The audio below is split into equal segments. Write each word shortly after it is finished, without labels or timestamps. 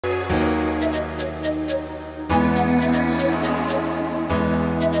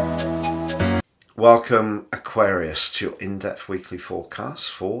Welcome Aquarius to your in-depth weekly forecast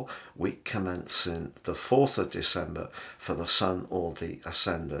for week commencing the 4th of December for the Sun or the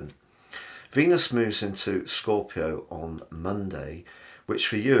Ascendant. Venus moves into Scorpio on Monday, which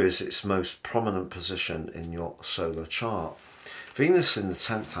for you is its most prominent position in your solar chart. Venus in the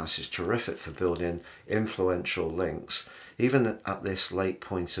 10th house is terrific for building influential links, even at this late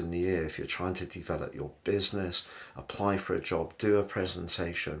point in the year. If you're trying to develop your business, apply for a job, do a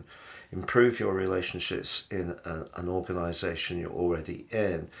presentation, improve your relationships in an organization you're already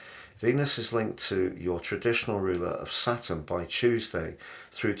in. Venus is linked to your traditional ruler of Saturn by Tuesday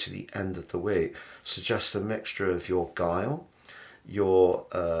through to the end of the week. Suggests a mixture of your guile, your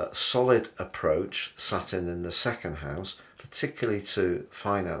solid approach, Saturn in the second house, particularly to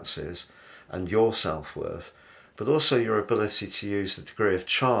finances and your self-worth, but also your ability to use a degree of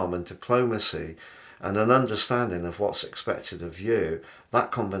charm and diplomacy and an understanding of what's expected of you.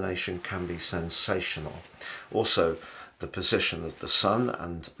 That combination can be sensational. Also, the position of the Sun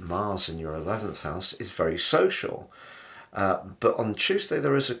and Mars in your 11th house is very social. But on Tuesday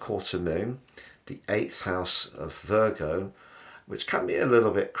there is a quarter moon, the 8th house of Virgo, which can be a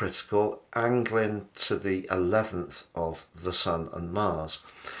little bit critical, angling to the 11th of the Sun and Mars.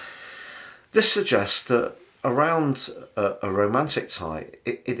 This suggests that around a romantic tie,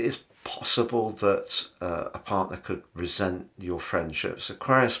 it is possible that a partner could resent your friendships.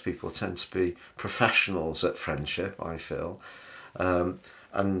 Aquarius people tend to be professionals at friendship, I feel,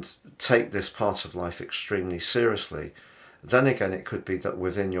 and take this part of life extremely seriously. Then again, it could be that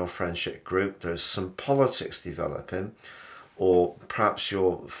within your friendship group there's some politics developing, or perhaps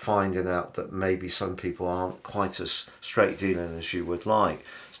you're finding out that maybe some people aren't quite as straight dealing as you would like.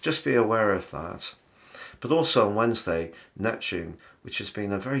 So just be aware of that. But also on Wednesday, Neptune, which has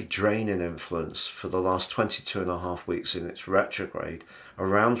been a very draining influence for the last 22.5 weeks in its retrograde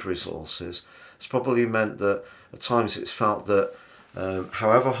around resources, it's probably meant that at times it's felt that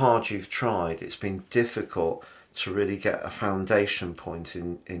however hard you've tried, it's been difficult to really get a foundation point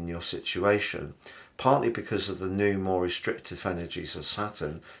in your situation, partly because of the new, more restrictive energies of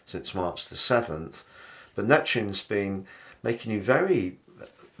Saturn since March the 7th. But Neptune's been making you very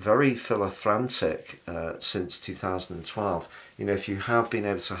philanthropic since 2012. You know, if you have been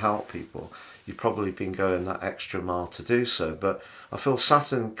able to help people, you've probably been going that extra mile to do so. But I feel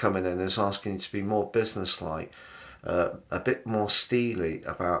Saturn coming in is asking you to be more businesslike, a bit more steely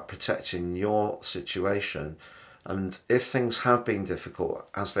about protecting your situation. And if things have been difficult,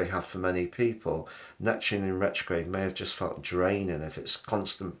 as they have for many people, Neptune in retrograde may have just felt draining if it's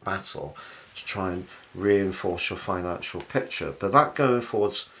constant battle to try and reinforce your financial picture. But that going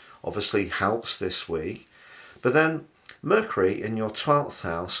forwards obviously helps this week. But then Mercury in your 12th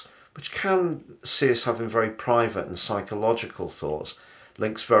house, which can see us having very private and psychological thoughts,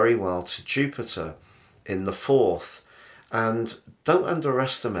 links very well to Jupiter in the 4th. And don't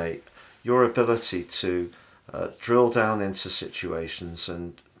underestimate your ability to drill down into situations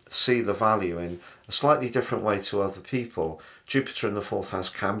and see the value in a slightly different way to other people. Jupiter in the 4th house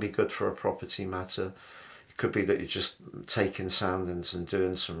can be good for a property matter. It could be that you're just taking soundings and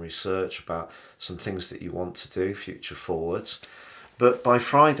doing some research about some things that you want to do future forwards. But by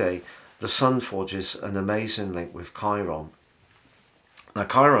Friday, the Sun forges an amazing link with Chiron. Now,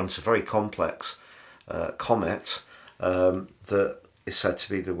 Chiron's a very complex comet that is said to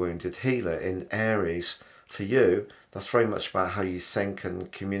be the wounded healer in Aries. For you, that's very much about how you think and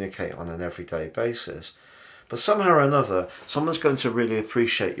communicate on an everyday basis. But somehow or another, someone's going to really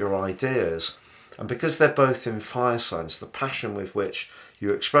appreciate your ideas. And because they're both in fire signs, the passion with which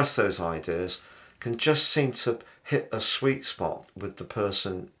you express those ideas can just seem to hit a sweet spot with the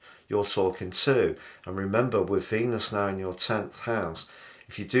person you're talking to. And remember, with Venus now in your 10th house,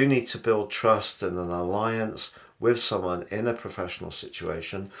 if you do need to build trust and an alliance with someone in a professional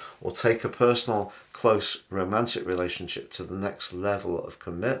situation, or take a personal, close romantic relationship to the next level of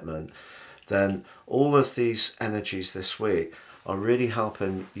commitment, then all of these energies this week are really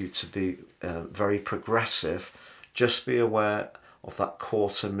helping you to be very progressive. Just be aware of that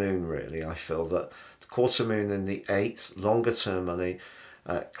quarter moon, really. I feel that the quarter moon in the 8th, longer term money,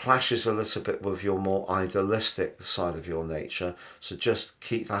 clashes a little bit with your more idealistic side of your nature. So just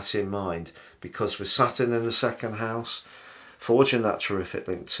keep that in mind, because with Saturn in the 2nd house, forging that terrific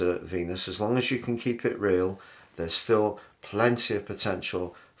link to Venus, as long as you can keep it real, there's still plenty of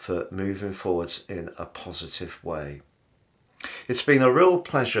potential for moving forwards in a positive way. It's been a real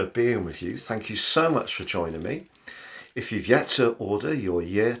pleasure being with you. Thank you so much for joining me. If you've yet to order your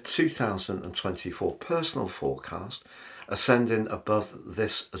year 2024 personal forecast, ascending above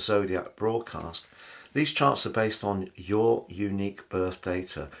this zodiac broadcast, These charts are based on your unique birth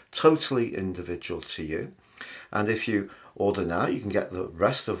data, totally individual to you. And if you order now, you can get the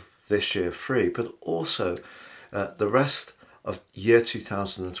rest of this year free, but also the rest of year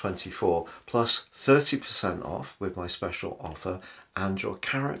 2024 plus 30% off with my special offer, and your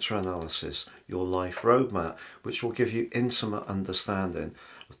character analysis, your life roadmap, which will give you intimate understanding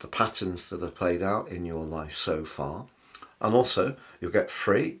of the patterns that are played out in your life so far. And also you'll get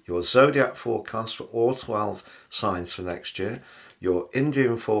free your zodiac forecast for all 12 signs for next year, your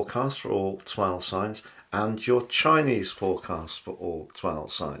Indian forecast for all 12 signs, and your Chinese forecast for all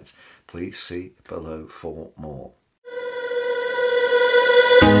 12 signs. Please see below for more.